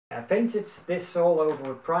I've painted this all over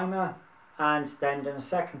with primer and then done a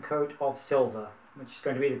second coat of silver, which is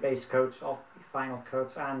going to be the base coat of the final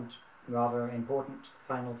coat and rather important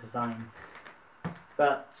final design.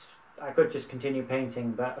 But I could just continue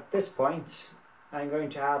painting, but at this point I'm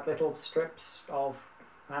going to add little strips of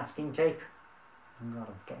masking tape. Oh God,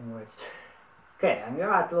 I'm getting words. Okay, I'm going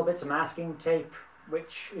to add little bits of masking tape,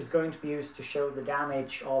 which is going to be used to show the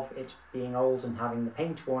damage of it being old and having the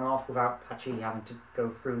paint worn off without actually having to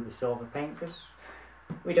go through the silver paint, because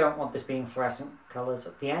we don't want this being fluorescent colours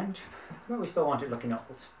at the end, but we still want it looking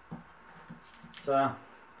old. So,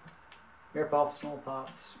 rip off small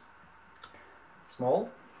parts. Small.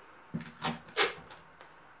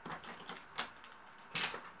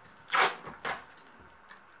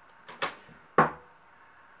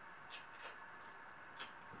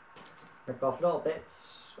 Rip off little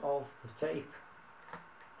bits of the tape.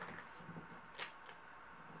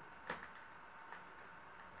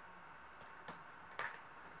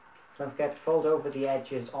 Don't forget to fold over the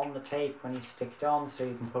edges on the tape when you stick it on so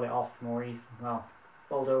you can pull it off more easily. Well,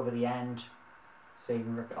 fold over the end so you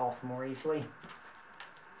can rip it off more easily,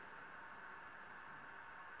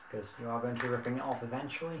 because you are going to be ripping it off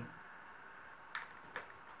eventually.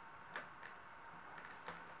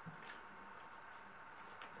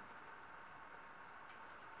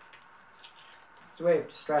 It's a way of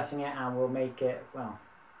distressing it, and we'll make it, well,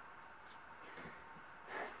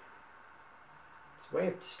 it's a way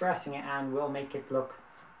of distressing it and we'll make it look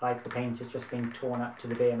like the paint has just been torn up to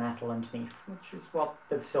the bare metal underneath, which is what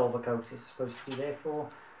the silver coat is supposed to be there for.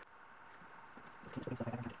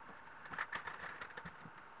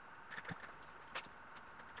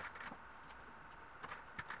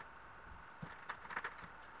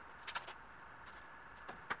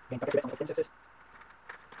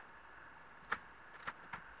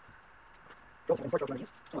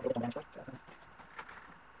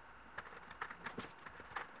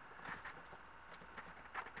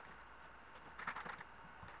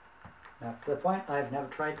 Now, for the point, I've never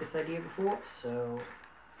tried this idea before, so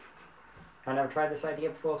I have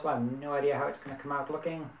no idea how it's going to come out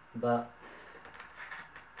looking, but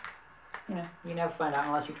you know, you never find out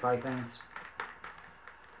unless you try things.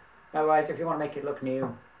 Otherwise, if you want to make it look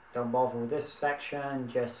new, don't bother with this section,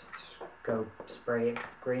 just go spray it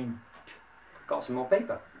green. Got some more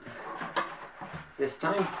paper. This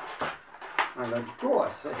time, I'm going to draw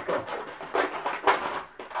a circle.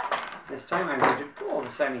 This time I'm going to draw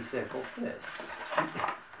the semicircle first.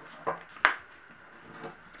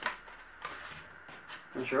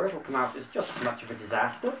 I'm sure it'll come out as just as much of a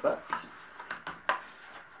disaster, but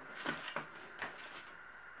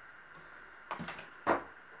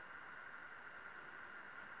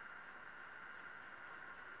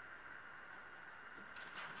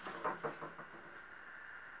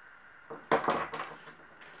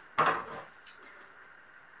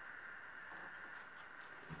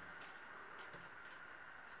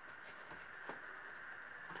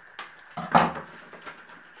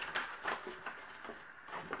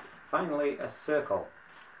finally a circle.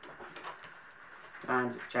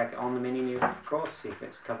 And check it on the mini Nuke, of course, see if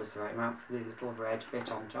it covers the right amount for the little red bit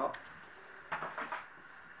on top.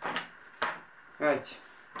 Right.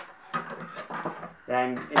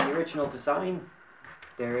 Then in the original design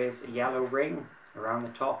there is a yellow ring around the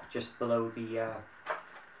top just below the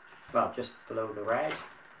well, just below the red,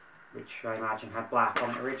 which I imagine had black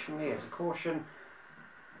on it originally as a caution,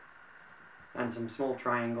 and some small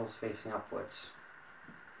triangles facing upwards.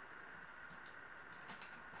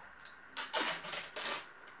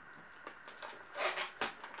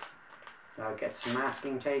 Now get some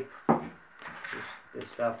masking tape. Just this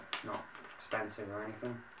stuff, not expensive or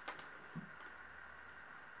anything.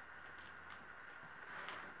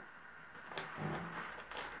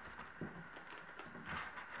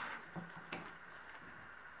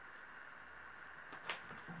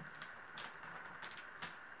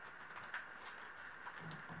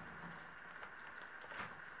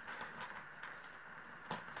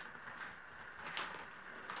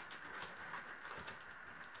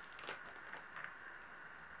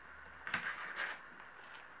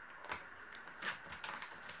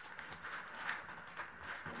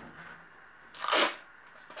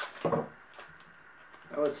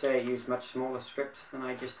 I would say use much smaller strips than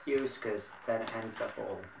I just used, because then it ends up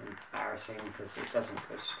all embarrassing because it doesn't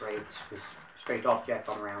go straight. Because straight object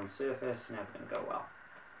on a round surface, never going to go well.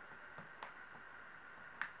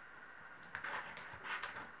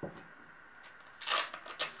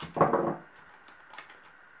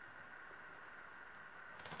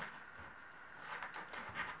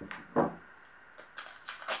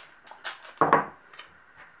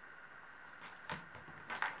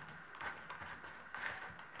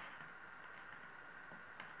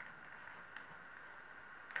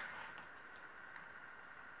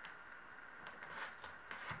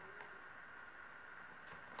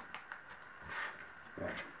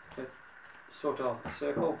 sort of a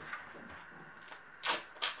circle.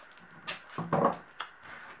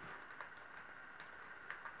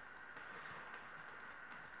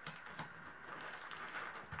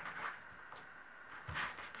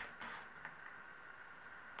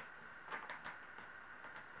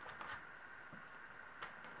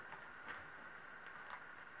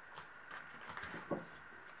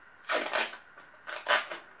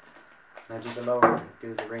 Now do the lower,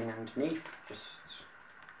 do the ring underneath, just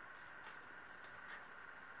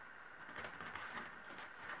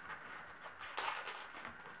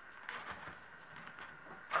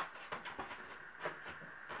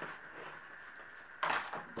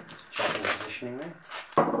checking the positioning there.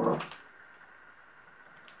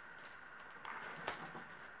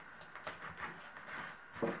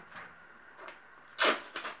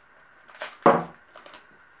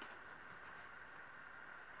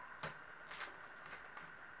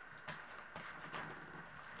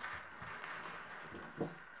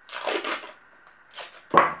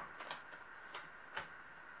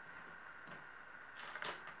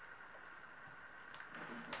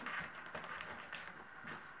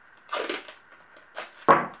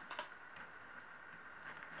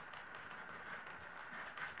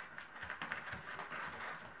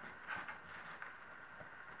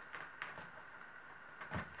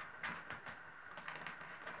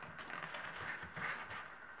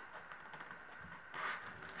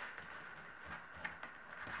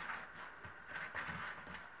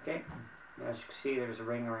 Okay, as you can see there's a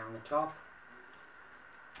ring around the top.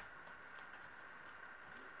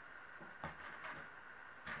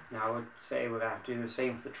 Now I would say we'll have to do the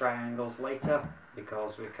same for the triangles later,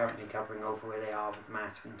 because we're currently covering over where they are with the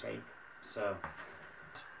masking tape. So,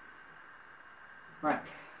 right.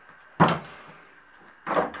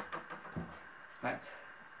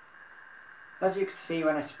 As you can see,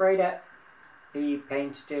 when I sprayed it, the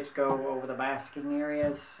paint did go over the masking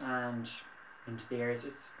areas and into the areas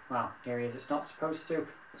it's not supposed to.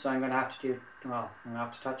 So I'm going to have to do, I'm going to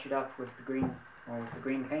have to touch it up with the green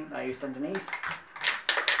paint that I used underneath.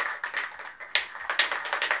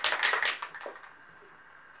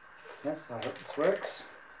 Yes, I hope this works,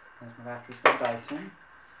 as my battery's going to die soon.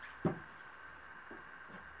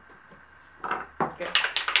 Okay,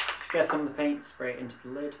 just get some of the paint, spray it into the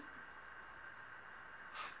lid.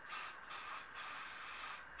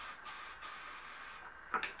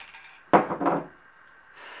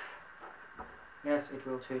 Yes, it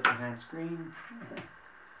will turn enhanced green.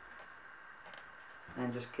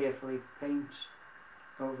 And just carefully paint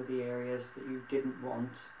over the areas that you didn't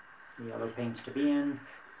want the yellow paint to be in.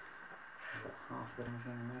 Half of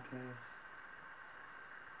anything in my case.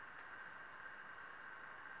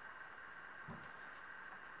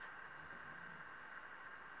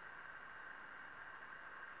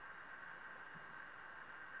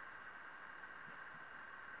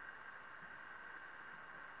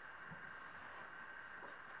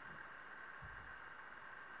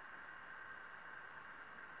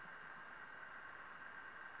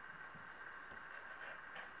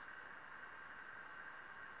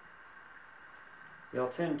 The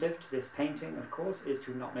alternative to this painting, of course, is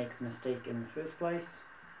to not make the mistake in the first place.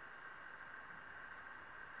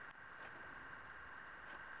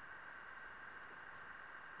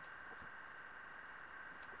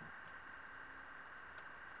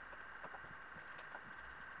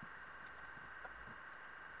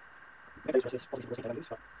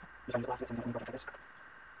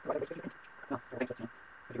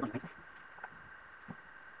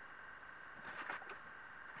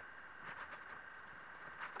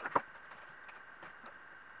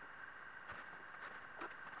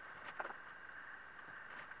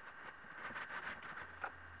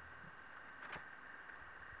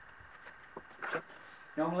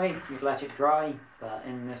 Normally you'd let it dry, but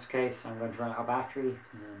in this case I'm going to run out of battery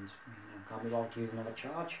and can't be bothered to use another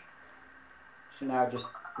charge. So now just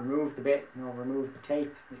remove the bit, remove the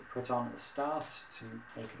tape that you put on at the start to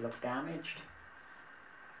make it look damaged.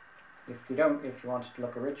 If you want it to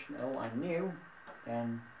look original and new,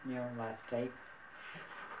 then less tape.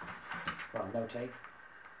 Well, no tape.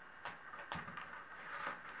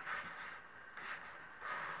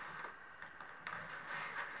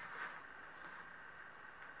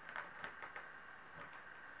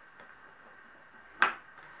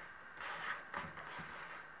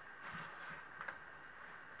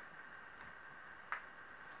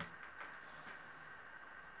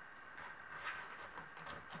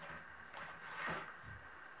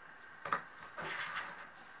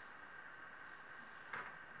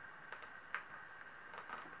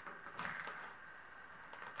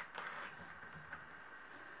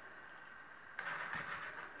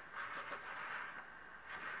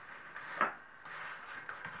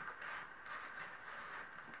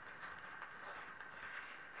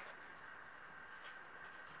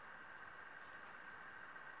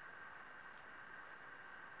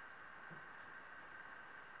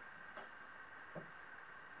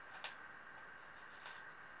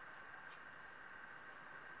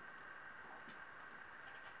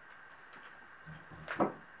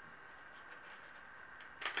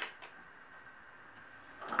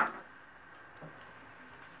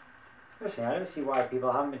 personally, I don't see why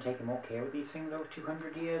people haven't been taking more care with these things over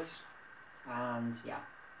 200 years. And yeah.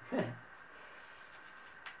 I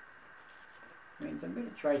mean, it's a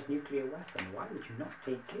miniaturized nuclear weapon. Why would you not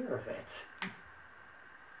take care of it?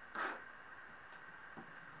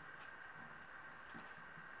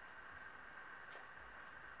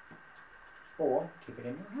 Or keep it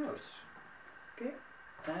in your house. Okay,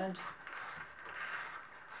 and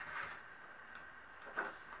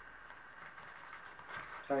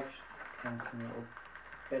start getting some little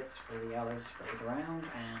bits for the yellow sprayed around,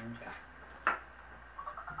 and yeah.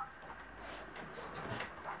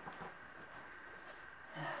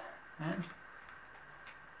 And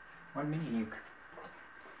one mini nuke.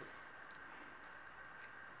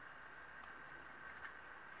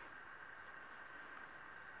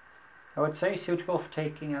 I would say suitable for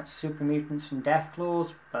taking out super mutants and death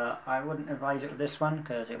claws, but I wouldn't advise it with this one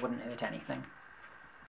because it wouldn't hurt anything.